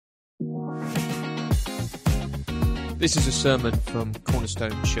This is a sermon from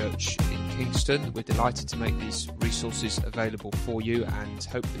Cornerstone Church in Kingston. We're delighted to make these resources available for you and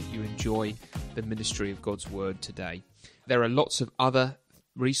hope that you enjoy the ministry of God's Word today. There are lots of other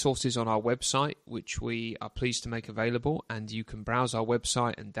resources on our website which we are pleased to make available, and you can browse our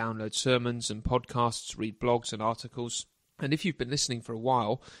website and download sermons and podcasts, read blogs and articles. And if you've been listening for a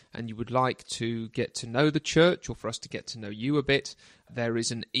while and you would like to get to know the church or for us to get to know you a bit, there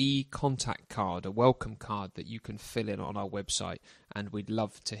is an e-contact card, a welcome card that you can fill in on our website, and we'd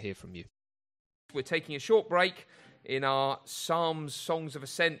love to hear from you. We're taking a short break in our Psalms Songs of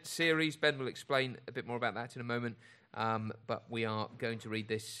Ascent series. Ben will explain a bit more about that in a moment, but we are going to read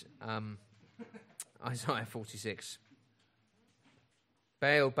this, Isaiah 46.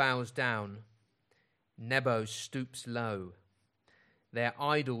 Baal bows down, Nebo stoops low. Their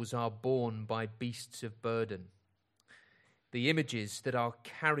idols are borne by beasts of burden. The images that are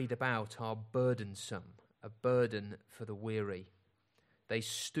carried about are burdensome, a burden for the weary. They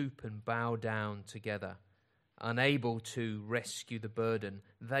stoop and bow down together, unable to rescue the burden.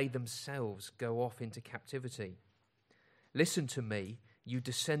 They themselves go off into captivity. Listen to me, you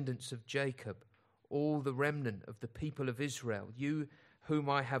descendants of Jacob, all the remnant of the people of Israel, you whom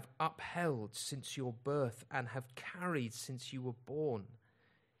I have upheld since your birth and have carried since you were born.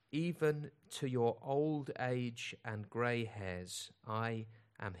 Even to your old age and grey hairs, I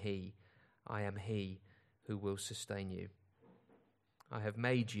am he who will sustain you. I have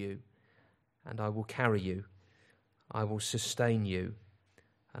made you, and I will carry you. I will sustain you,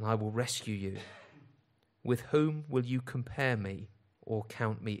 and I will rescue you. With whom will you compare me or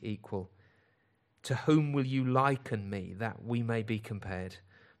count me equal? To whom will you liken me, that we may be compared?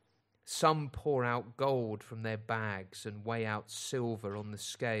 Some pour out gold from their bags and weigh out silver on the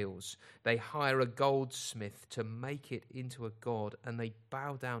scales. They hire a goldsmith to make it into a god, and they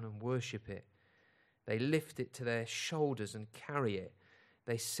bow down and worship it. They lift it to their shoulders and carry it.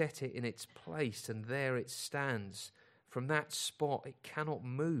 They set it in its place, and there it stands. From that spot it cannot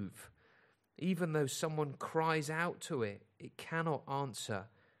move. Even though someone cries out to it, it cannot answer.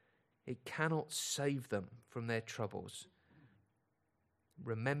 It cannot save them from their troubles.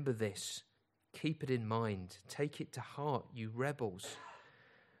 Remember this. Keep it in mind. Take it to heart, you rebels.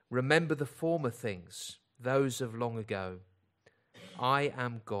 Remember the former things, those of long ago. I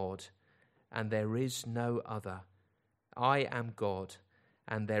am God, and there is no other. I am God,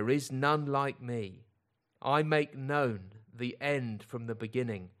 and there is none like me. I make known the end from the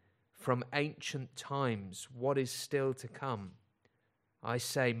beginning, from ancient times, what is still to come. I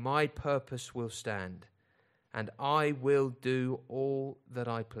say, my purpose will stand, and I will do all that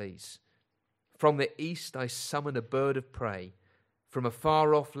I please. From the east I summon a bird of prey, from a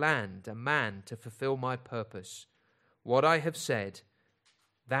far-off land a man to fulfill my purpose. What I have said,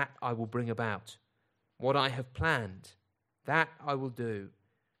 that I will bring about. What I have planned, that I will do.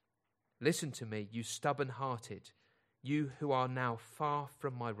 Listen to me, you stubborn-hearted, you who are now far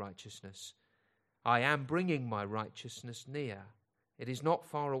from my righteousness. I am bringing my righteousness near. It is not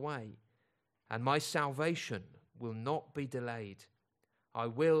far away, and my salvation will not be delayed. I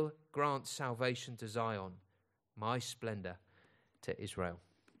will grant salvation to Zion, my splendor to Israel.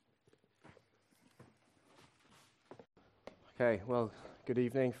 Okay, well, good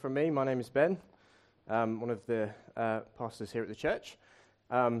evening from me. My name is Ben, one of the pastors here at the church.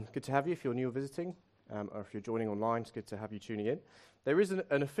 Good to have you if you're new or visiting, or if you're joining online, it's good to have you tuning in. There is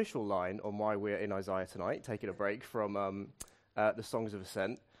an official line on why we're in Isaiah tonight, taking a break from the Songs of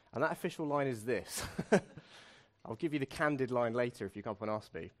Ascent, and that official line is this. I'll give you the candid line later if you come up and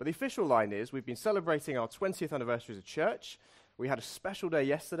ask me. But the official line is, we've been celebrating our 20th anniversary as a church. We had a special day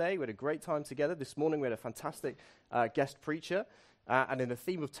yesterday. We had a great time together. This morning we had a fantastic guest preacher. And in the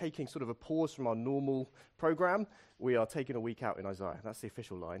theme of taking sort of a pause from our normal program, we are taking a week out in Isaiah. That's the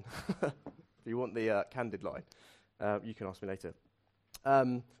official line. If you want the candid line, you can ask me later.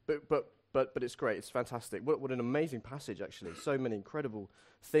 But it's great. It's fantastic. What an amazing passage, actually. So many incredible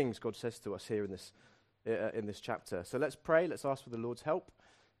things God says to us here in this chapter. So let's pray. Let's ask for the Lord's help,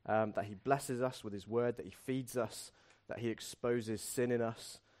 that he blesses us with his word, that he feeds us, that he exposes sin in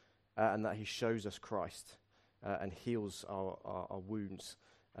us, and that he shows us Christ and heals our wounds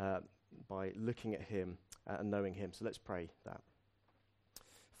by looking at him and knowing him. So let's pray that.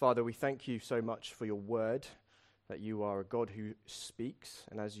 Father, we thank you so much for your word, that you are a God who speaks,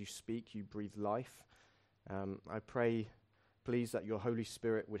 and as you speak, you breathe life. I pray, please, that your Holy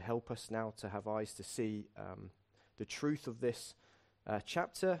Spirit would help us now to have eyes to see the truth of this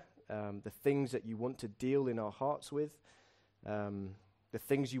chapter, the things that you want to deal in our hearts with, the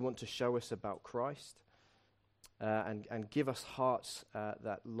things you want to show us about Christ, and give us hearts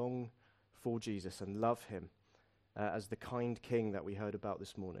that long for Jesus and love him, as the kind king that we heard about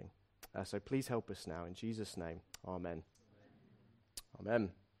this morning. So please help us now. In Jesus' name, amen.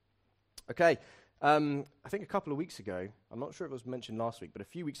 Amen. Okay, I think a couple of weeks ago, I'm not sure if it was mentioned last week, but a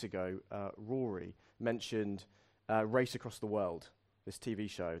few weeks ago, Rory mentioned Race Across the World, this TV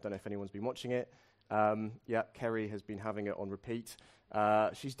show. I don't know if anyone's been watching it. Yeah, Kerry has been having it on repeat.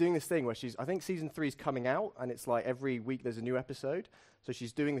 She's doing this thing where I think season 3 is coming out, and it's like every week there's a new episode. So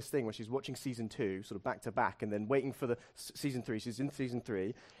she's doing this thing where she's watching season 2, sort of back to back, and then waiting for the season 3. She's in season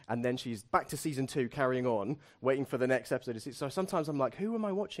 3, and then she's back to season 2, carrying on, waiting for the next episode. So sometimes I'm like, who am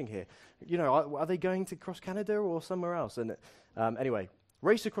I watching here? You know, are they going to cross Canada or somewhere else? And anyway,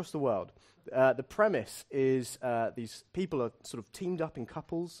 Race Across the World. The premise is these people are sort of teamed up in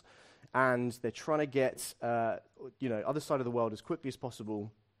couples, and they're trying to get, other side of the world as quickly as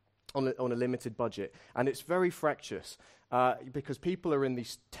possible on a limited budget. And it's very fractious because people are in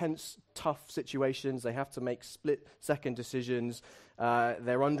these tense, tough situations. They have to make split-second decisions.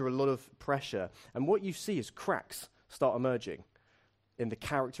 They're under a lot of pressure. And what you see is cracks start emerging in the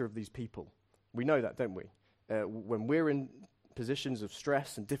character of these people. We know that, don't we? When we're in positions of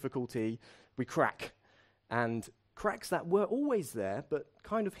stress and difficulty, we crack. And cracks that were always there, but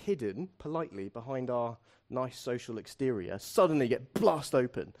kind of hidden politely behind our nice social exterior, suddenly get blast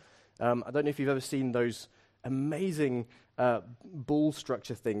open. I don't know if you've ever seen those amazing ball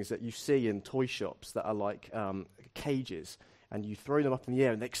structure things that you see in toy shops that are like cages, and you throw them up in the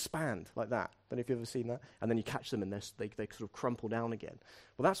air and they expand like that. I don't know if you've ever seen that. And then you catch them and they sort of crumple down again.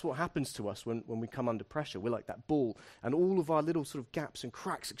 Well, that's what happens to us when we come under pressure. We're like that ball, and all of our little sort of gaps and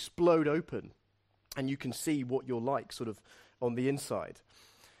cracks explode open. And you can see what you're like sort of on the inside.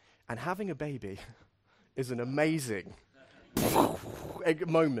 And having a baby is an amazing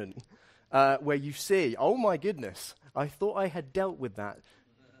moment where you see, oh my goodness, I thought I had dealt with that,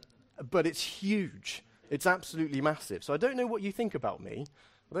 but it's huge. It's absolutely massive. So I don't know what you think about me.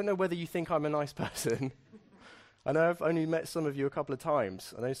 I don't know whether you think I'm a nice person. I know I've only met some of you a couple of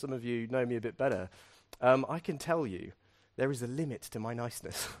times. I know some of you know me a bit better. I can tell you there is a limit to my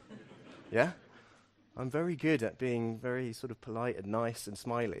niceness. Yeah? I'm very good at being very sort of polite and nice and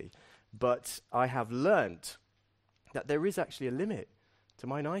smiley, but I have learned that there is actually a limit to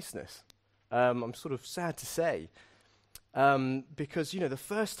my niceness. I'm sort of sad to say, because, the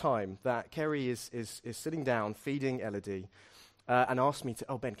first time that Kerry is sitting down feeding Elodie and asked me to,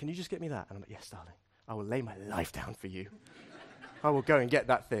 oh, Ben, can you just get me that? And I'm like, yes, darling, I will lay my life down for you. I will go and get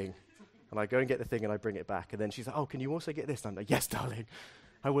that thing. And I go and get the thing and I bring it back. And then she's like, oh, can you also get this? And I'm like, yes, darling.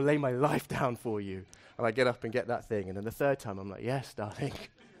 I will lay my life down for you. And I get up and get that thing. And then the third time, I'm like, yes, darling.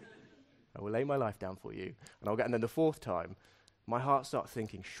 I will lay my life down for you. And then the fourth time, my heart starts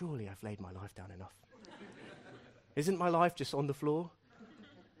thinking, surely I've laid my life down enough. Isn't my life just on the floor?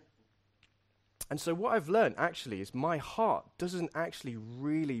 And so what I've learned, actually, is my heart doesn't actually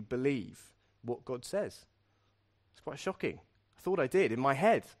really believe what God says. It's quite shocking. I thought I did in my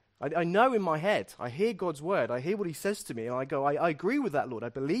head. I know in my head, I hear God's word, I hear what he says to me, and I go, I agree with that, Lord, I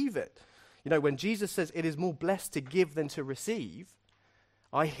believe it. When Jesus says it is more blessed to give than to receive,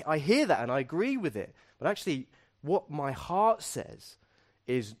 I hear that and I agree with it. But actually, what my heart says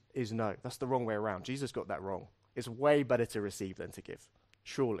is no. That's the wrong way around. Jesus got that wrong. It's way better to receive than to give,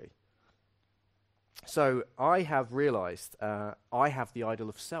 surely. So I have realized I have the idol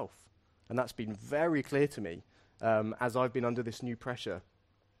of self, and that's been very clear to me as I've been under this new pressure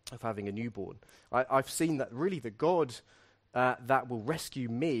of having a newborn. I've seen that really the God that will rescue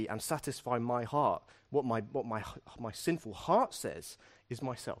me and satisfy my heart, what my sinful heart says, is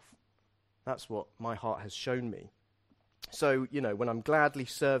myself. That's what my heart has shown me. So, when I'm gladly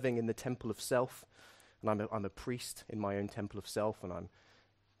serving in the temple of self, and I'm a priest in my own temple of self, and I'm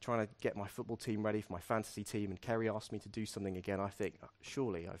trying to get my football team ready for my fantasy team, and Kerry asked me to do something again, I think,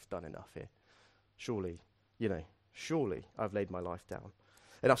 surely I've done enough here. Surely I've laid my life down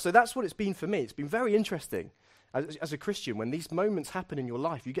enough. So that's what it's been for me. It's been very interesting. As a Christian, when these moments happen in your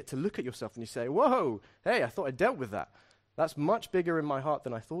life, you get to look at yourself and you say, whoa, hey, I thought I dealt with that. That's much bigger in my heart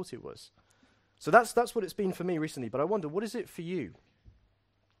than I thought it was. So that's what it's been for me recently. But I wonder, what is it for you?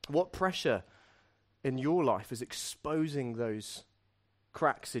 What pressure in your life is exposing those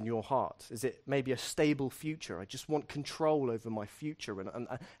cracks in your heart? Is it maybe a stable future? I just want control over my future,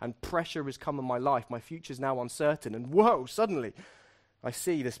 and pressure has come in my life. My future's now uncertain, and whoa, suddenly I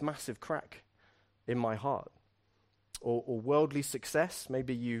see this massive crack in my heart. Or worldly success.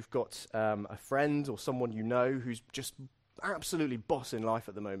 Maybe you've got a friend or someone you know who's just absolutely boss in life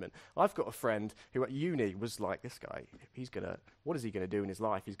at the moment. I've got a friend who at uni was like, this guy, what is he going to do in his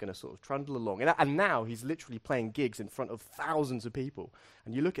life? He's going to sort of trundle along. And now he's literally playing gigs in front of thousands of people.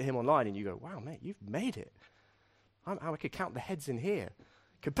 And you look at him online and you go, wow, mate, you've made it. I could count the heads in here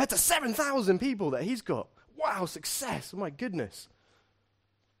compared to 7,000 people that he's got. Wow, success. Oh, my goodness.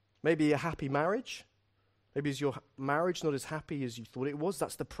 Maybe a happy marriage. Maybe is your marriage not as happy as you thought it was?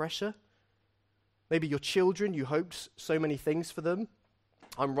 That's the pressure. Maybe your children, you hoped so many things for them.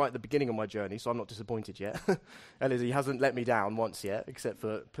 I'm right at the beginning of my journey, so I'm not disappointed yet. Elizzie hasn't let me down once yet, except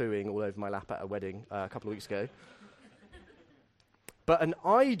for pooing all over my lap at a wedding a couple of weeks ago. But an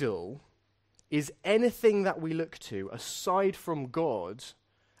idol is anything that we look to aside from God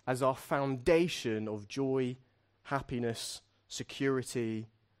as our foundation of joy, happiness, security,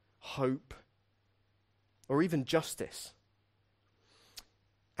 hope, or even justice.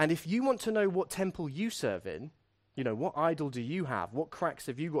 And if you want to know what temple you serve in, you know, what idol do you have? What cracks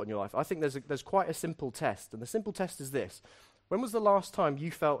have you got in your life? I think there's quite a simple test. And the simple test is this. When was the last time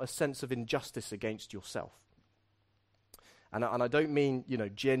you felt a sense of injustice against yourself? And I don't mean, you know,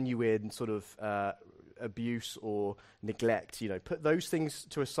 genuine sort of abuse or neglect. You know, put those things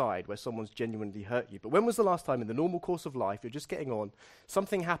to a side where someone's genuinely hurt you. But when was the last time in the normal course of life, you're just getting on,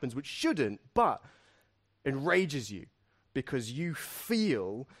 something happens which shouldn't, but enrages you because you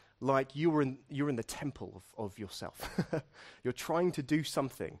feel like you're in the temple of yourself. You're trying to do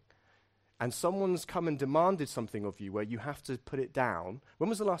something, and someone's come and demanded something of you where you have to put it down. When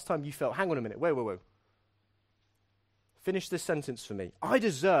was the last time you felt, hang on a minute, whoa. Finish this sentence for me. I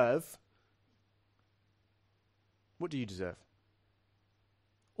deserve. What do you deserve?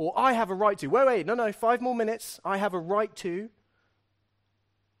 Or I have a right to. Wait, no, 5 more minutes. I have a right to.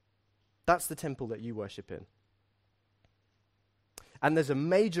 That's the temple that you worship in. And there's a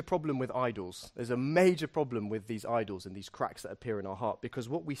major problem with idols. There's a major problem with these idols and these cracks that appear in our heart, because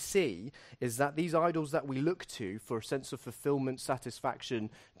what we see is that these idols that we look to for a sense of fulfillment, satisfaction,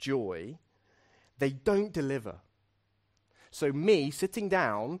 joy, they don't deliver. So me sitting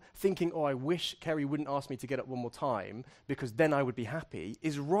down thinking, oh, I wish Kerry wouldn't ask me to get up one more time because then I would be happy,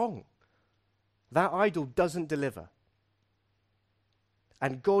 is wrong. That idol doesn't deliver.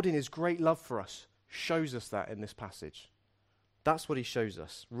 And God in his great love for us shows us that in this passage. That's what he shows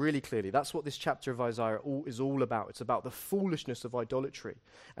us really clearly. That's what this chapter of Isaiah is all about. It's about the foolishness of idolatry,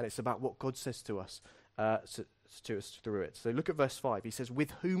 and it's about what God says to us through it. So look at verse 5. He says, with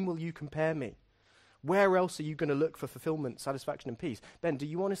whom will you compare me? Where else are you going to look for fulfillment, satisfaction, and peace? Ben, do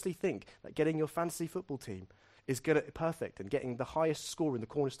you honestly think that getting your fantasy football team is perfect and getting the highest score in the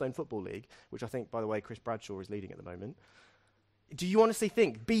Cornerstone Football League, which I think, by the way, Chris Bradshaw is leading at the moment, do you honestly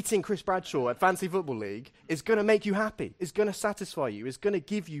think beating Chris Bradshaw at Fantasy Football League is going to make you happy, is going to satisfy you, is going to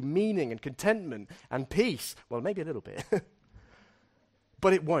give you meaning and contentment and peace? Well, maybe a little bit.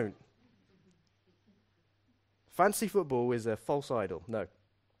 But it won't. Fantasy football is a false idol. No.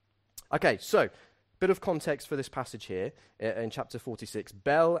 Okay, so, bit of context for this passage here in chapter 46.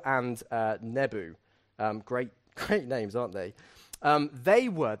 Bel and Nebu. Great names, aren't they? They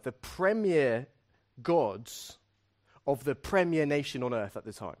were the premier gods of the premier nation on earth at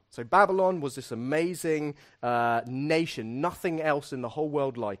the time. So Babylon was this amazing nation, nothing else in the whole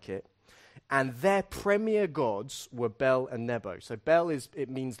world like it. And their premier gods were Bel and Nebo. So Bel it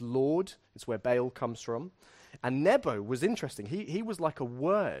means Lord. It's where Baal comes from. And Nebo was interesting. He was like a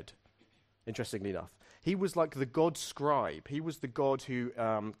word, interestingly enough. He was like the god scribe. He was the god who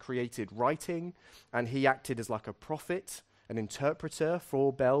created writing, and he acted as like a prophet, an interpreter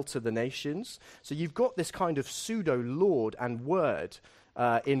for Bel to the nations. So you've got this kind of pseudo-lord and word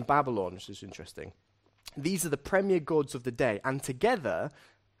in Babylon, which is interesting. These are the premier gods of the day, and together,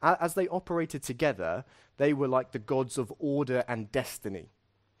 as they operated together, they were like the gods of order and destiny.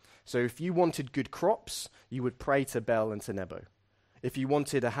 So if you wanted good crops, you would pray to Bel and to Nebo. If you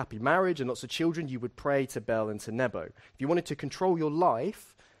wanted a happy marriage and lots of children, you would pray to Bel and to Nebo. If you wanted to control your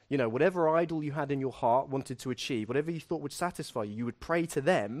life, you know, whatever idol you had in your heart wanted to achieve, whatever you thought would satisfy you, you would pray to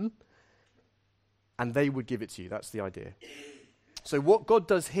them, and they would give it to you. That's the idea. So what God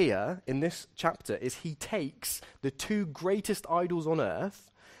does here in this chapter is he takes the two greatest idols on earth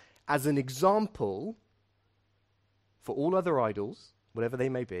as an example for all other idols, whatever they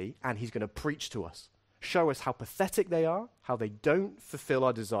may be, and he's going to preach to us, show us how pathetic they are, how they don't fulfill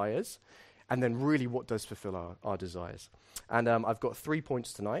our desires, and then really what does fulfill our desires. And I've got 3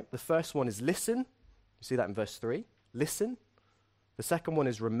 points tonight. The first one is listen. You see that in verse 3. Listen. The second one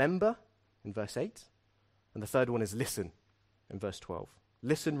is remember in verse 8. And the third one is listen in verse 12.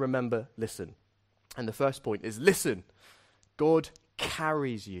 Listen, remember, listen. And the first point is listen. God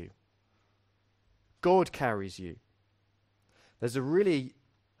carries you. God carries you. There's a really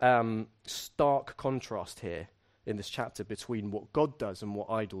stark contrast here in this chapter between what God does and what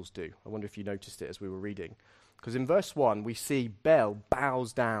idols do. I wonder if you noticed it as we were reading. Because in verse 1, we see Bel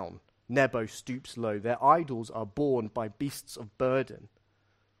bows down, Nebo stoops low. Their idols are borne by beasts of burden.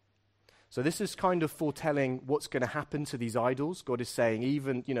 So this is kind of foretelling what's going to happen to these idols. God is saying,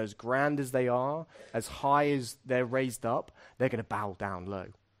 even, as grand as they are, as high as they're raised up, they're going to bow down low.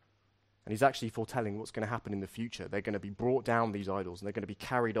 And he's actually foretelling what's going to happen in the future. They're going to be brought down, these idols, and they're going to be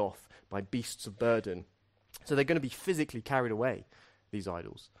carried off by beasts of burden. So they're going to be physically carried away, these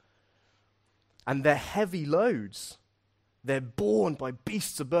idols. And they're heavy loads. They're borne by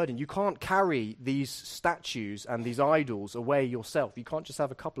beasts of burden. You can't carry these statues and these idols away yourself. You can't just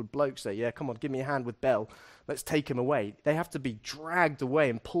have a couple of blokes say, yeah, come on, give me a hand with Bel. Let's take him away. They have to be dragged away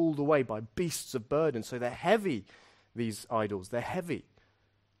and pulled away by beasts of burden. So they're heavy, these idols. They're heavy.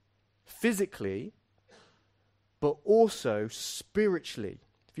 Physically, but also spiritually.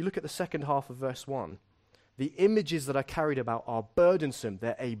 If you look at the second half of verse 1, the images that are carried about are burdensome.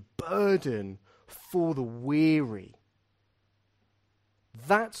 They're a burden for the weary.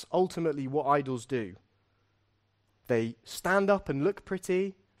 That's ultimately what idols do. They stand up and look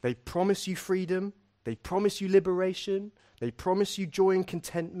pretty. They promise you freedom. They promise you liberation. They promise you joy and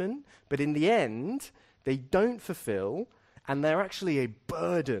contentment. But in the end, they don't fulfill, and they're actually a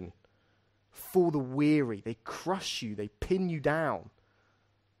burden for the weary. They crush you. They pin you down.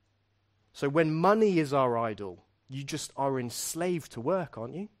 So when money is our idol, you just are enslaved to work,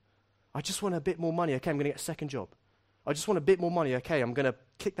 aren't you? I just want a bit more money. Okay, I'm going to get a second job. I just want a bit more money. Okay, I'm going to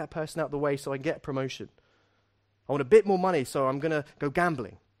kick that person out of the way so I can get a promotion. I want a bit more money, so I'm going to go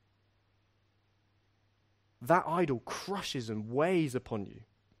gambling. That idol crushes and weighs upon you.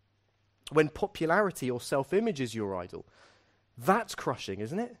 When popularity or self-image is your idol, that's crushing,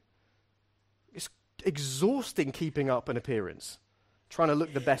 isn't it? It's exhausting keeping up an appearance, trying to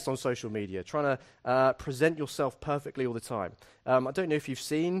look the best on social media, trying to present yourself perfectly all the time. I don't know if you've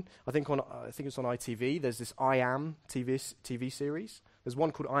seen, I think it's on ITV, there's this I Am TV series. There's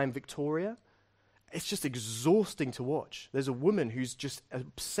one called I Am Victoria. It's just exhausting to watch. There's a woman who's just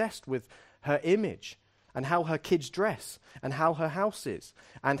obsessed with her image and how her kids dress and how her house is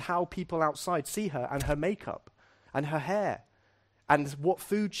and how people outside see her and her makeup and her hair and what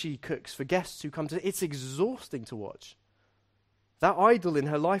food she cooks for guests who come to. It's exhausting to watch. That idol in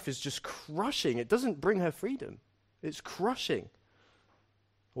her life is just crushing. It doesn't bring her freedom. It's crushing.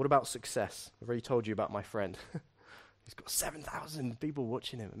 What about success? I've already told you about my friend. He's got 7,000 people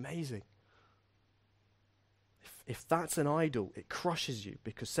watching him. Amazing. If that's an idol, it crushes you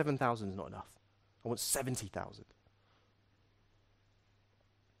because 7,000 is not enough. I want 70,000.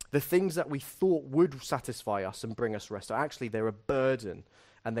 The things that we thought would satisfy us and bring us rest are actually, they're a burden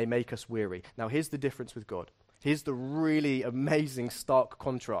and they make us weary. Now here's the difference with God. Here's the really amazing stark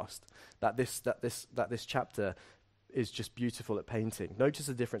contrast that this chapter is just beautiful at painting. Notice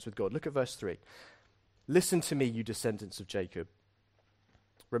the difference with God. Look at verse 3. Listen to me, you descendants of Jacob.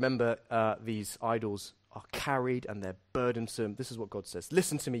 Remember, these idols are carried and they're burdensome. This is what God says.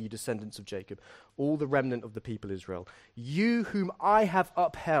 Listen to me, you descendants of Jacob, all the remnant of the people of Israel, you whom I have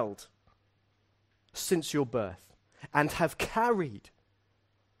upheld since your birth and have carried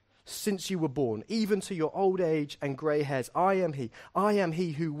since you were born, even to your old age and grey hairs. I am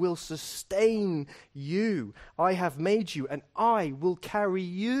he who will sustain you. I have made you, and I will carry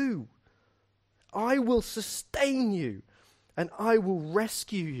you. I will sustain you, and I will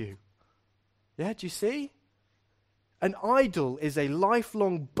rescue you. Yeah, do you see? An idol is a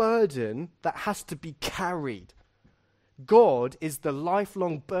lifelong burden that has to be carried. God is the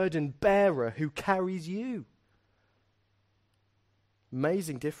lifelong burden bearer who carries you.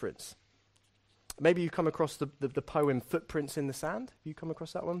 Amazing difference. Maybe you come across the poem Footprints in the Sand. Have you come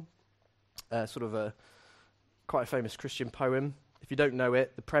across that one? Sort of quite a famous Christian poem. If you don't know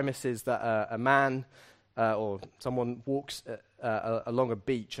it, the premise is that a man or someone walks along a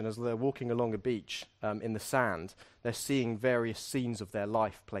beach, and as they're walking along a beach in the sand, they're seeing various scenes of their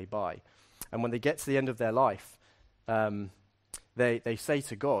life play by. And when they get to the end of their life, they say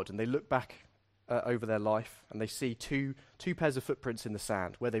to God, and they look back over their life, and they see two pairs of footprints in the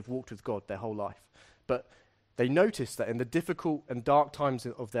sand where they've walked with God their whole life. But they notice that in the difficult and dark times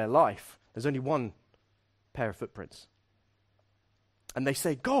of their life, there's only one pair of footprints. And they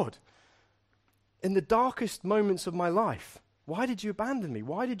say, God, in the darkest moments of my life, why did you abandon me?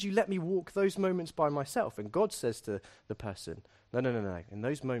 Why did you let me walk those moments by myself? And God says to the person, no. In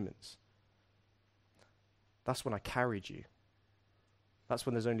those moments, that's when I carried you. That's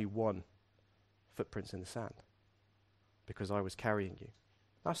when there's only one footprints in the sand, because I was carrying you.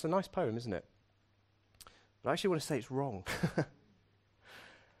 That's a nice poem, isn't it? But I actually want to say it's wrong.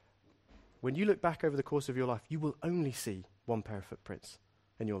 When you look back over the course of your life, you will only see one pair of footprints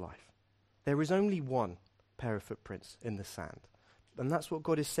in your life. There is only one pair of footprints in the sand. And that's what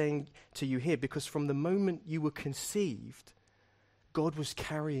God is saying to you here, because from the moment you were conceived, God was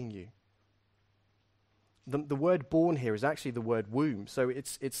carrying you. The word born here is actually the word womb. So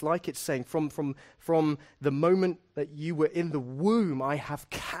it's like it's saying from the moment that you were in the womb, I have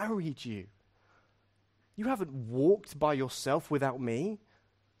carried you. You haven't walked by yourself without me.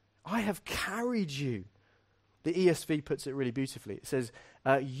 I have carried you. The ESV puts it really beautifully. It says,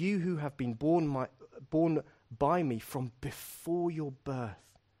 you who have been born by me from before your birth,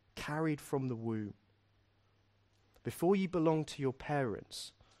 carried from the womb. Before you belonged to your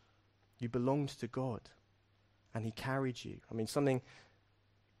parents, you belonged to God, and he carried you. I mean, something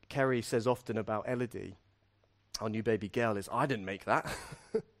Kerry says often about Elodie, our new baby girl, is, I didn't make that.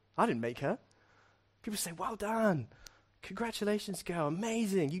 I didn't make her. People say, well done. Congratulations, girl.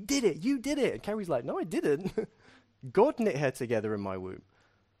 Amazing. You did it. You did it. And Kerry's like, no, I didn't. God knit her together in my womb.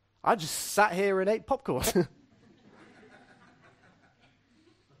 I just sat here and ate popcorn.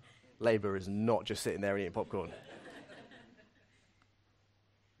 Labour is not just sitting there and eating popcorn.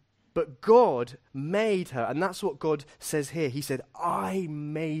 But God made her, and that's what God says here. He said, I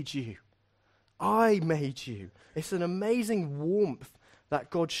made you. I made you. It's an amazing warmth that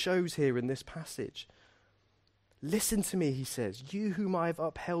God shows here in this passage. Listen to me, he says, you whom I have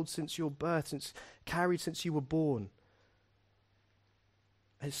upheld since your birth, carried since you were born.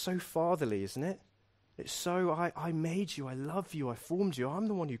 It's so fatherly, isn't it? It's so, I made you, I love you, I formed you, I'm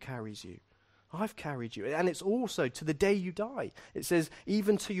the one who carries you. I've carried you. And it's also to the day you die. It says,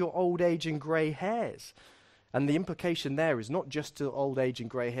 even to your old age and grey hairs. And the implication there is not just to old age and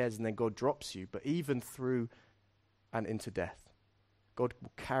grey hairs and then God drops you, but even through and into death. God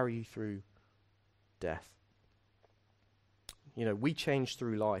will carry you through death. You know, we change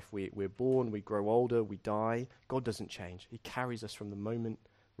through life. We're born, we grow older, we die. God doesn't change. He carries us from the moment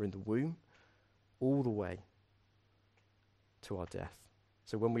we're in the womb all the way to our death.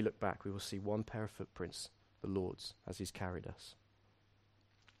 So when we look back, we will see one pair of footprints, the Lord's, as he's carried us.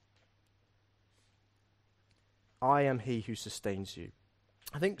 I am he who sustains you.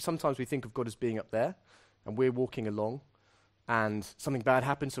 I think sometimes we think of God as being up there, and we're walking along, and something bad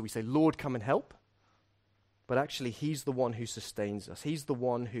happens, so we say, Lord, come and help. But actually, he's the one who sustains us. He's the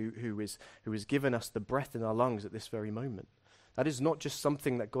one who has given us the breath in our lungs at this very moment. That is not just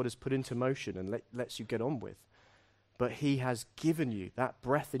something that God has put into motion and lets you get on with. But he has given you that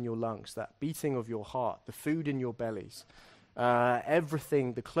breath in your lungs, that beating of your heart, the food in your bellies,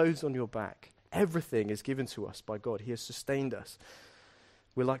 everything, the clothes on your back, everything is given to us by God. He has sustained us.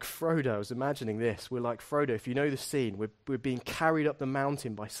 We're like Frodo. I was imagining this. We're like Frodo. If you know the scene, we're being carried up the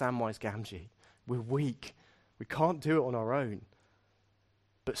mountain by Samwise Gamgee. We're weak. We can't do it on our own.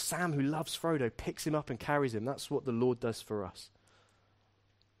 But Sam, who loves Frodo, picks him up and carries him. That's what the Lord does for us.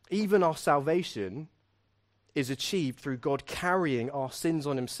 Even our salvation is achieved through God carrying our sins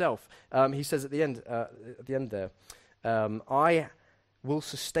on himself. He says at the end there, I will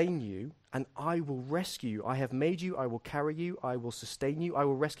sustain you and I will rescue you. I have made you, I will carry you, I will sustain you, I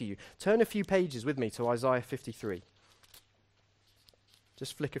will rescue you. Turn a few pages with me to Isaiah 53.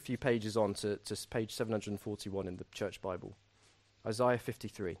 Just flick a few pages on to page 741 in the Church Bible. Isaiah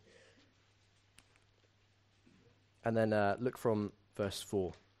 53. And then look from verse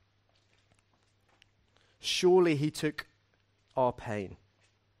 4. Surely he took our pain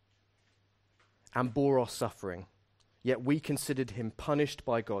and bore our suffering. Yet we considered him punished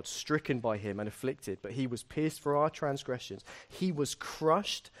by God, stricken by him and afflicted. But he was pierced for our transgressions. He was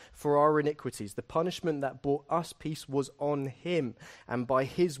crushed for our iniquities. The punishment that brought us peace was on him. And by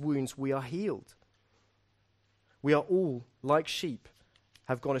his wounds we are healed. We are all, like sheep,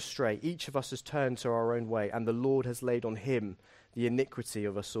 have gone astray. Each of us has turned to our own way. And the Lord has laid on him the iniquity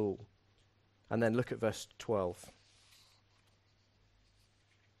of us all. And then look at verse 12.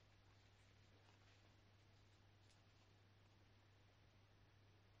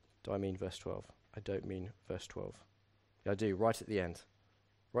 Do I mean verse 12? I don't mean verse 12. Yeah, I do, right at the end.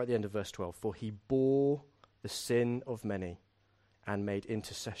 Right at the end of verse 12. For he bore the sin of many and made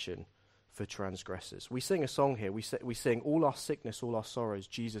intercession for transgressors. We sing a song here. We sing, all our sickness, all our sorrows,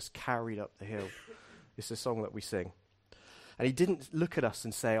 Jesus carried up the hill. It's a song that we sing. And he didn't look at us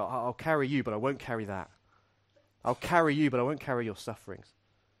and say, I'll carry you, but I won't carry that. I'll carry you, but I won't carry your sufferings.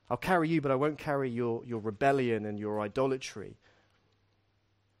 I'll carry you, but I won't carry your rebellion and your idolatry.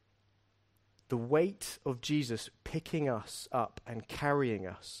 The weight of Jesus picking us up and carrying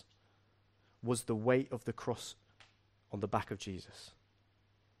us was the weight of the cross on the back of Jesus.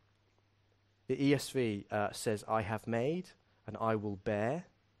 The ESV says, I have made and I will bear,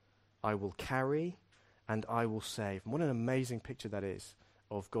 I will carry and I will save. And what an amazing picture that is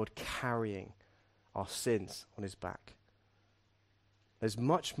of God carrying our sins on his back. There's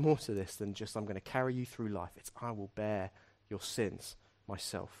much more to this than just I'm going to carry you through life. It's I will bear your sins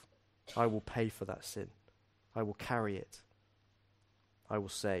myself. I will pay for that sin. I will carry it. I will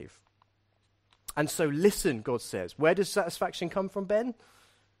save. And so listen, God says. Where does satisfaction come from, Ben?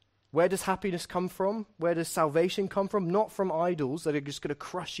 Where does happiness come from? Where does salvation come from? Not from idols that are just going to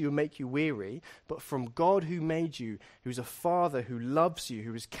crush you and make you weary, but from God who made you, who's a father who loves you,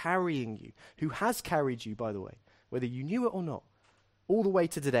 who is carrying you, who has carried you, by the way, whether you knew it or not, all the way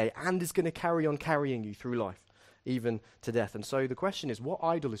to today, and is going to carry on carrying you through life, even to death. And so the question is, what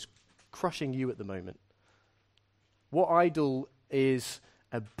idol is crushing you at the moment? What idol is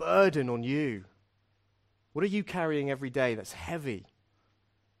a burden on you? What are you carrying every day that's heavy?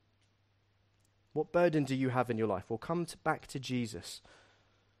 What burden do you have in your life? Well, come back to Jesus,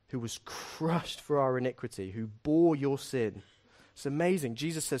 who was crushed for our iniquity, who bore your sin. It's amazing.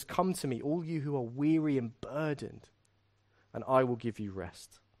 Jesus says, come to me, all you who are weary and burdened, and I will give you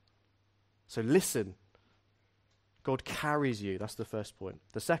rest. So listen. God carries you. That's the first point.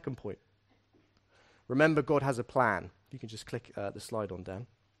 The second point. Remember, God has a plan. You can just click the slide on, Dan.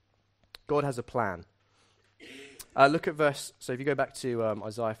 God has a plan. Look at so if you go back to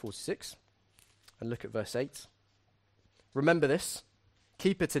Isaiah 46, and look at verse 8. Remember this.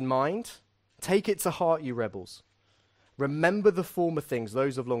 Keep it in mind. Take it to heart, you rebels. Remember the former things,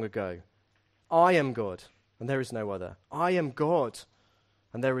 those of long ago. I am God, and there is no other. I am God,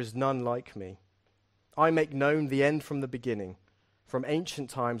 and there is none like me. I make known the end from the beginning, from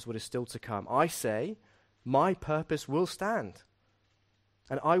ancient times what is still to come. I say, my purpose will stand,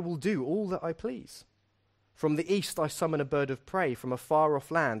 and I will do all that I please. From the east I summon a bird of prey, from a far-off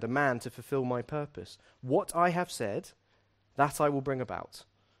land a man to fulfill my purpose. What I have said, that I will bring about.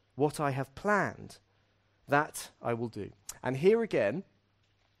 What I have planned, that I will do. And here again,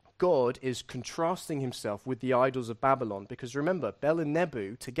 God is contrasting himself with the idols of Babylon, because remember, Bel and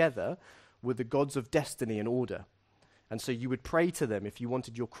Nebu together were the gods of destiny and order. And so you would pray to them if you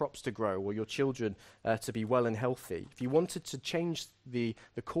wanted your crops to grow or your children to be well and healthy. If you wanted to change the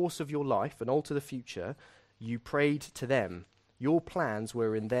course of your life and alter the future, you prayed to them. Your plans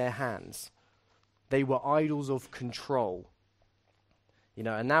were in their hands. They were idols of control.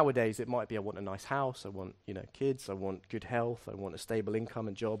 And nowadays it might be, I want a nice house, I want, kids, I want good health, I want a stable income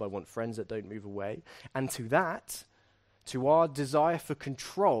and job, I want friends that don't move away. And to our desire for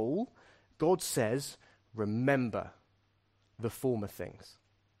control, God says, remember the former things.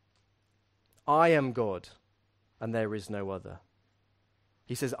 I am God, and there is no other.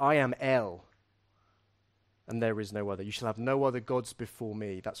 He says, I am El, and there is no other. You shall have no other gods before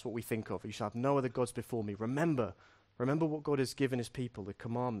me. That's what we think of. You shall have no other gods before me. Remember what God has given his people, the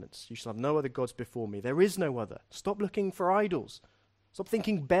commandments. You shall have no other gods before me. There is no other. Stop looking for idols. Stop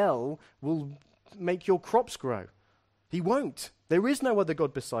thinking Bel will make your crops grow. He won't. There is no other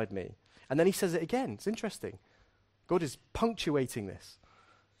God beside me. And then he says it again. It's interesting. God is punctuating this.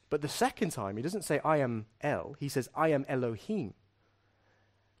 But the second time, he doesn't say, I am El. He says, I am Elohim,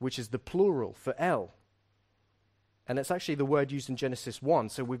 which is the plural for El. And it's actually the word used in Genesis 1.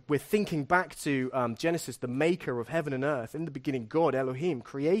 So we're thinking back to Genesis, the maker of heaven and earth. In the beginning, God, Elohim,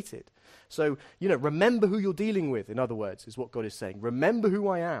 created. So, remember who you're dealing with, in other words, is what God is saying. Remember who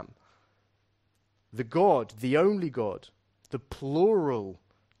I am. The God, the only God, the plural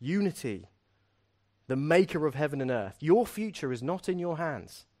unity, the maker of heaven and earth. Your future is not in your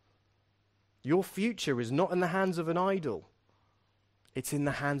hands. Your future is not in the hands of an idol. It's in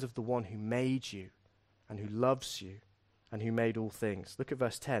the hands of the one who made you, and who loves you, and who made all things. Look at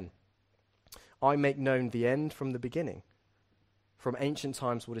verse 10. I make known the end from the beginning, from ancient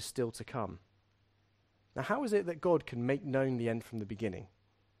times what is still to come. Now, how is it that God can make known the end from the beginning?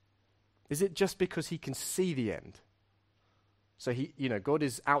 Is it just because he can see the end? So God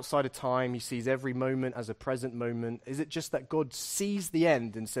is outside of time. He sees every moment as a present moment. Is it just that God sees the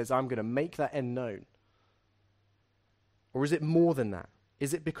end and says, I'm going to make that end known? Or is it more than that?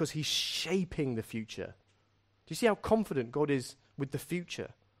 Is it because he's shaping the future? Do you see how confident God is with the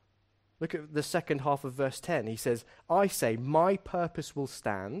future? Look at the second half of verse 10. He says, I say, my purpose will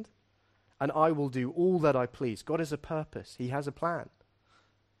stand, and I will do all that I please. God has a purpose. He has a plan.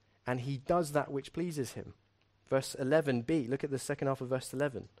 And he does that which pleases him. Verse 11b, look at the second half of verse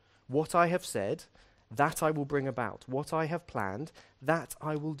 11. What I have said, that I will bring about. What I have planned, that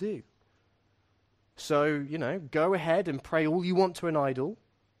I will do. So, go ahead and pray all you want to an idol.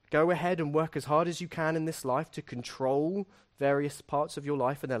 Go ahead and work as hard as you can in this life to control various parts of your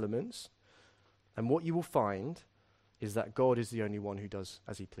life and elements. And what you will find is that God is the only one who does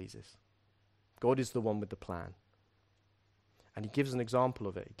as he pleases. God is the one with the plan. And he gives an example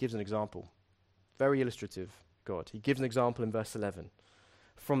of it. He gives an example. Very illustrative, God. He gives an example in verse 11.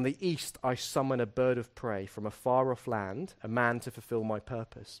 From the east I summon a bird of prey, from a far-off land, a man to fulfill my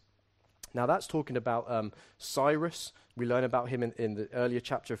purpose. Now that's talking about Cyrus. We learn about him in the earlier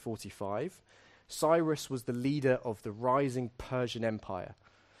chapter 45. Cyrus was the leader of the rising Persian Empire.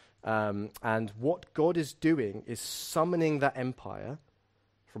 And what God is doing is summoning that empire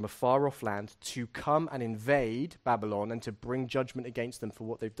from a far-off land to come and invade Babylon and to bring judgment against them for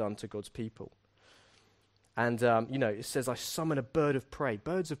what they've done to God's people. And, it says, I summon a bird of prey.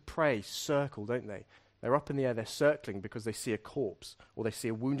 Birds of prey circle, don't they? They're up in the air, they're circling because they see a corpse or they see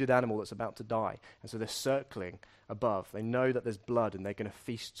a wounded animal that's about to die. And so they're circling above. They know that there's blood and they're going to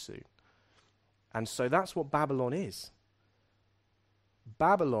feast soon. And so that's what Babylon is.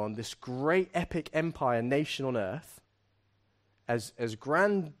 Babylon, this great epic empire nation on earth, as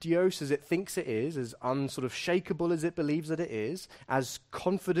grandiose as it thinks it is, as unsort of shakeable as it believes that it is, as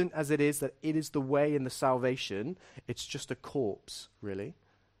confident as it is that it is the way and the salvation, it's just a corpse, really.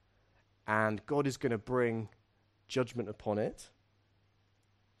 And God is going to bring judgment upon it.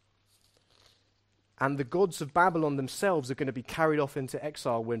 And the gods of Babylon themselves are going to be carried off into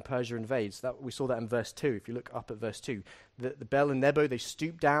exile when Persia invades. We saw that in verse 2. If you look up at verse 2, the Bel and Nebo, they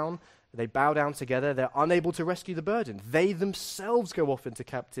stoop down, they bow down together, they're unable to rescue the burden. They themselves go off into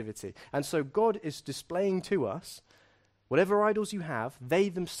captivity. And so God is displaying to us, whatever idols you have, they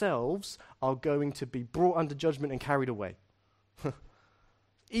themselves are going to be brought under judgment and carried away.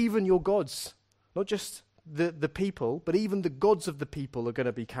 Even your gods, not just the people, but even the gods of the people are going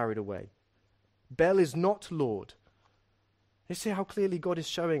to be carried away. Bel is not Lord. You see how clearly God is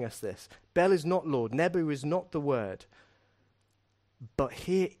showing us this. Bel is not Lord. Nebo is not the word. But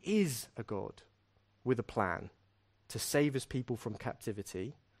here is a God with a plan to save his people from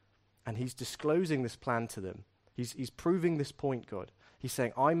captivity, and he's disclosing this plan to them. He's proving this point, God. He's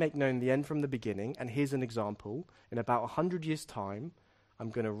saying, I make known the end from the beginning, and here's an example. In about 100 years' time, I'm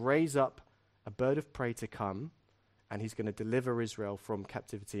going to raise up a bird of prey to come, and he's going to deliver Israel from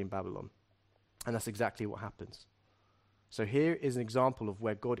captivity in Babylon. And that's exactly what happens. So here is an example of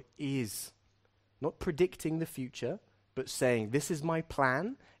where God is not predicting the future, but saying, this is my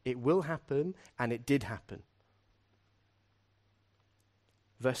plan, it will happen, and it did happen.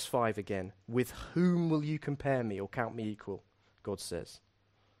 Verse 5 again, with whom will you compare me or count me equal? God says.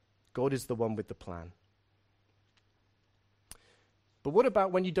 God is the one with the plan. But what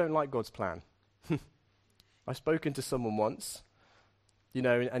about when you don't like God's plan? I've spoken to someone once,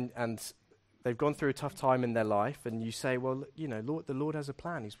 and they've gone through a tough time in their life, and you say, well, Lord, the Lord has a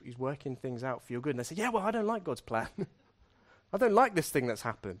plan. He's working things out for your good. And they say, yeah, well, I don't like God's plan. I don't like this thing that's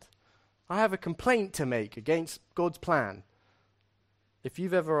happened. I have a complaint to make against God's plan. If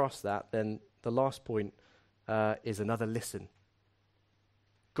you've ever asked that, then the last point is another listen.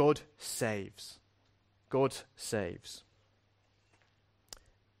 God saves. God saves.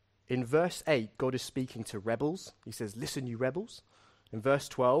 In verse 8, God is speaking to rebels. He says, listen, you rebels. In verse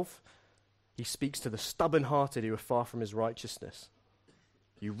 12, he speaks to the stubborn-hearted who are far from his righteousness.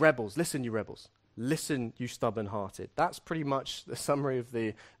 You rebels, listen, you rebels. Listen, you stubborn-hearted. That's pretty much the summary of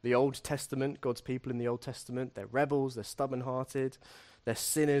the Old Testament, God's people in the Old Testament. They're rebels, they're stubborn-hearted, they're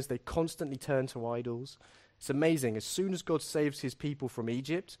sinners, they constantly turn to idols. It's amazing. As soon as God saves his people from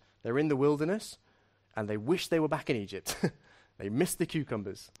Egypt, they're in the wilderness, and they wish they were back in Egypt. They miss the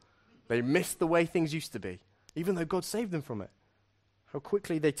cucumbers. They miss the way things used to be, even though God saved them from it. How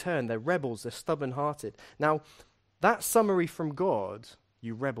quickly they turn. They're rebels, they're stubborn-hearted. Now, that summary from God,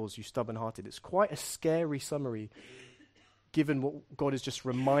 you rebels, you stubborn-hearted, it's quite a scary summary given what God has just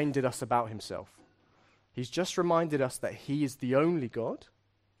reminded us about himself. He's just reminded us that he is the only God,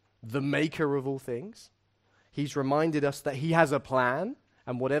 the maker of all things. He's reminded us that he has a plan,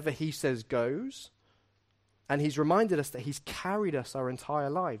 and whatever he says goes. And he's reminded us that he's carried us our entire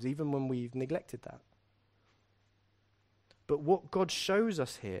lives, even when we've neglected that. But what God shows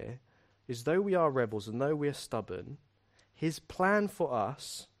us here is, though we are rebels and though we are stubborn, his plan for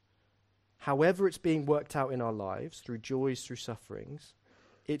us, however it's being worked out in our lives, through joys, through sufferings,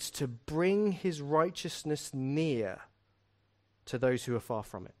 it's to bring his righteousness near to those who are far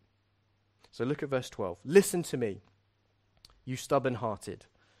from it. So look at verse 12. Listen to me, you stubborn-hearted,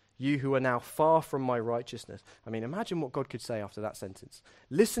 you who are now far from my righteousness. I mean, imagine what God could say after that sentence.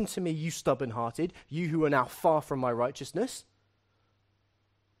 Listen to me, you stubborn-hearted, you who are now far from my righteousness.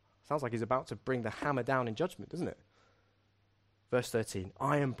 Sounds like he's about to bring the hammer down in judgment, doesn't it? Verse 13,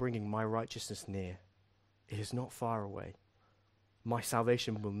 I am bringing my righteousness near. It is not far away. My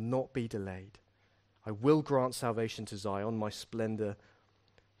salvation will not be delayed. I will grant salvation to Zion, my splendor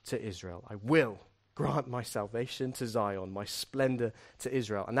to Israel. I will grant my salvation to Zion, my splendor to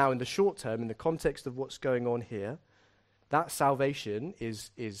Israel. And now in the short term, in the context of what's going on here, That salvation is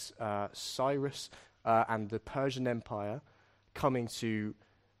Cyrus and the Persian Empire coming to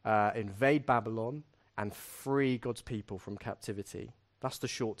invade Babylon and free God's people from captivity. That's the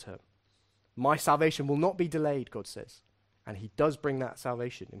short term. My salvation will not be delayed, God says. And he does bring that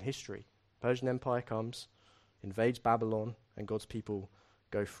salvation in history. Persian Empire comes, invades Babylon, and God's people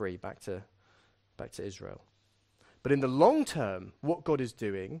go free back to Israel. But in the long term, what God is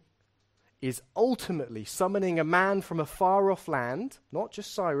doing is ultimately summoning a man from a far-off land, not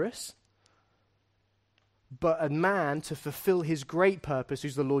just Cyrus, but a man to fulfill his great purpose,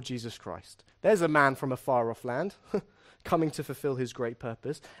 who's the Lord Jesus Christ. There's a man from a far-off land coming to fulfill his great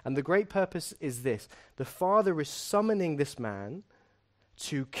purpose. And the great purpose is this. The Father is summoning this man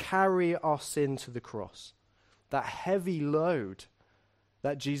to carry our sin to the cross. That heavy load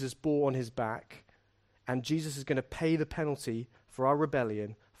that Jesus bore on his back. And Jesus is going to pay the penalty for our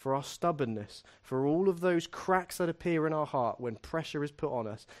rebellion, for our stubbornness, for all of those cracks that appear in our heart when pressure is put on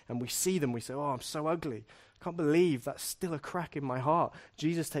us. And we see them, we say, oh, I'm so ugly. I can't believe that's still a crack in my heart.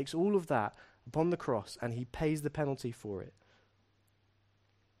 Jesus takes all of that upon the cross and he pays the penalty for it.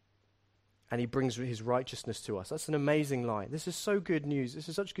 And he brings his righteousness to us. That's an amazing line. This is so good news. This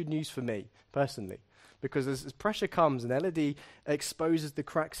is such good news for me, personally. Because as pressure comes and Elodie exposes the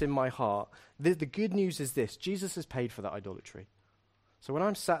cracks in my heart, the good news is this. Jesus has paid for that idolatry. So when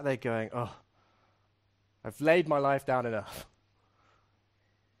I'm sat there going, oh, I've laid my life down enough.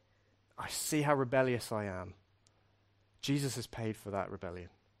 I see how rebellious I am. Jesus has paid for that rebellion,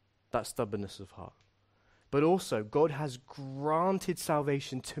 that stubbornness of heart. But also, God has granted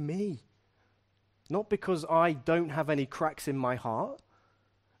salvation to me. Not because I don't have any cracks in my heart,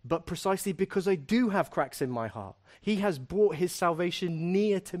 but precisely because I do have cracks in my heart. He has brought his salvation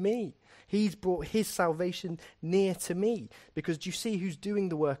near to me. He's brought his salvation near to me. Because do you see who's doing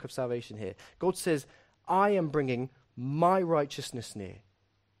the work of salvation here? God says, I am bringing my righteousness near.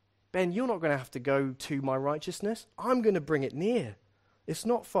 Ben, you're not going to have to go to my righteousness. I'm going to bring it near. It's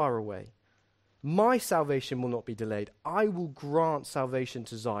not far away. My salvation will not be delayed. I will grant salvation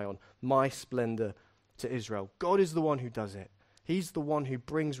to Zion, my splendor to Israel. God is the one who does it. He's the one who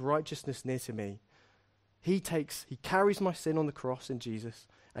brings righteousness near to me. He carries my sin on the cross in Jesus,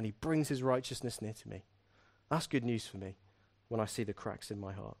 and he brings his righteousness near to me. That's good news for me when I see the cracks in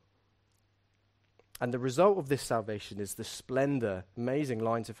my heart. And the result of this salvation is the splendor, amazing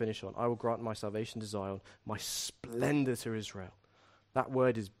line to finish on. I will grant my salvation to Zion, my splendor to Israel. That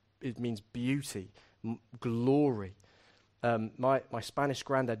word it means beauty, glory. My Spanish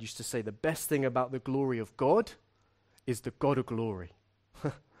granddad used to say the best thing about the glory of God is the God of glory.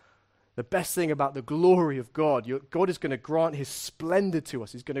 The best thing about the glory of God, God is going to grant his splendor to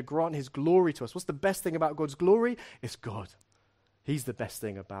us. He's going to grant his glory to us. What's the best thing about God's glory? It's God. He's the best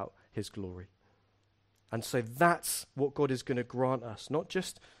thing about his glory. And so that's what God is going to grant us. Not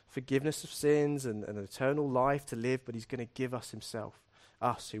just forgiveness of sins and an eternal life to live, but he's going to give us himself.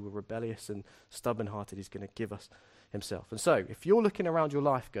 Us who were rebellious and stubborn-hearted, he's going to give us himself. And so, if you're looking around your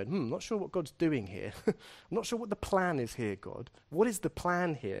life going, I'm not sure what God's doing here. I'm not sure what the plan is here, God. What is the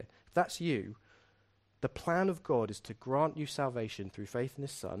plan here? If that's you, the plan of God is to grant you salvation through faith in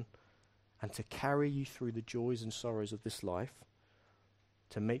his Son and to carry you through the joys and sorrows of this life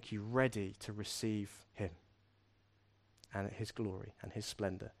to make you ready to receive him and his glory and his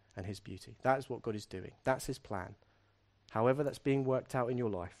splendor and his beauty. That is what God is doing. That's his plan. However that's being worked out in your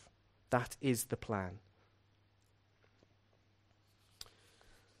life, that is the plan.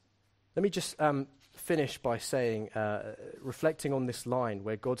 Let me just finish by saying, reflecting on this line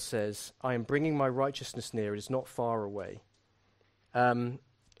where God says, I am bringing my righteousness near, it is not far away. In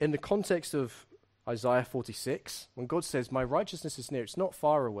the context of Isaiah 46, when God says, my righteousness is near, it's not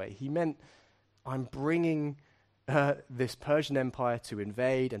far away, he meant, I'm bringing this Persian Empire to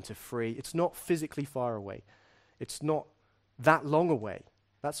invade and to free. It's not physically far away. It's not that long away.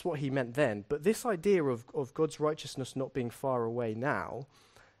 That's what he meant then. But this idea of God's righteousness not being far away now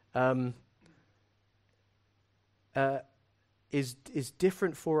is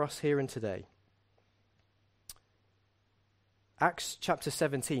different for us here and today. Acts chapter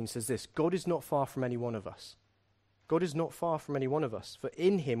 17 says this, God is not far from any one of us. God is not far from any one of us, for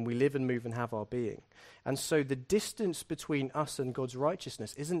in him we live and move and have our being. And so the distance between us and God's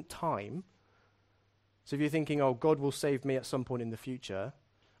righteousness isn't time. So if you're thinking, oh, God will save me at some point in the future,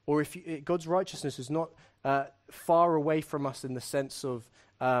 or if God's righteousness is not far away from us in the sense of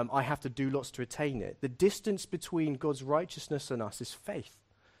I have to do lots to attain it. The distance between God's righteousness and us is faith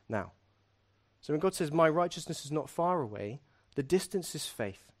now. So when God says, my righteousness is not far away, the distance is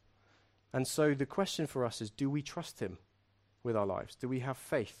faith. And so the question for us is, do we trust him with our lives? Do we have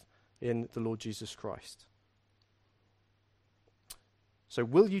faith in the Lord Jesus Christ? So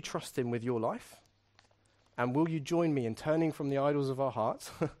will you trust him with your life? And will you join me in turning from the idols of our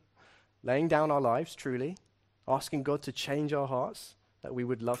hearts, laying down our lives truly, asking God to change our hearts, that we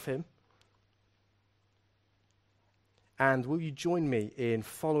would love him? And will you join me in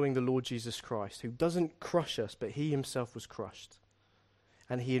following the Lord Jesus Christ, who doesn't crush us, but he himself was crushed?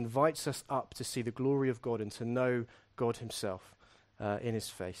 And he invites us up to see the glory of God and to know God himself in his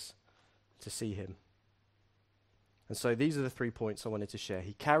face, to see him. And so these are the 3 points I wanted to share.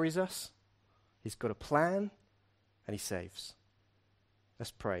 He carries us, he's got a plan, and he saves.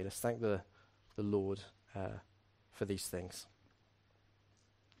 Let's pray. Let's thank the Lord for these things.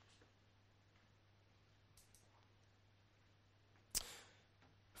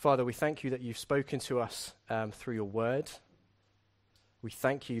 Father, we thank you that you've spoken to us through your word. We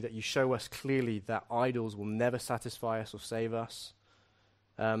thank you that you show us clearly that idols will never satisfy us or save us.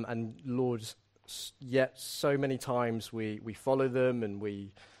 And Lord, yet so many times we follow them and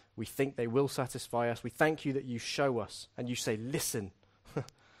we think they will satisfy us. We thank you that you show us and you say, listen.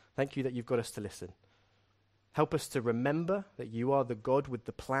 Thank you that you've got us to listen. Help us to remember that you are the God with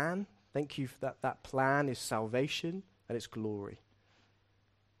the plan. Thank you that plan is salvation and it's glory.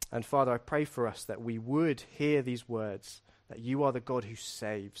 And Father, I pray for us that we would hear these words, that you are the God who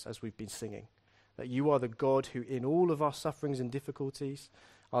saves, as we've been singing, that you are the God who in all of our sufferings and difficulties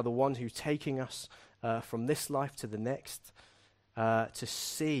are the one who's taking us from this life to the next to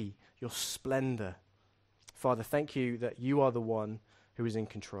see your splendor. Father, thank you that you are the one who is in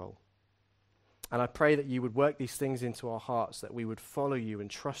control. And I pray that you would work these things into our hearts, that we would follow you and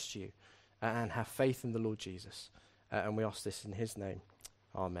trust you and have faith in the Lord Jesus. And we ask this in his name.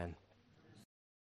 Amen.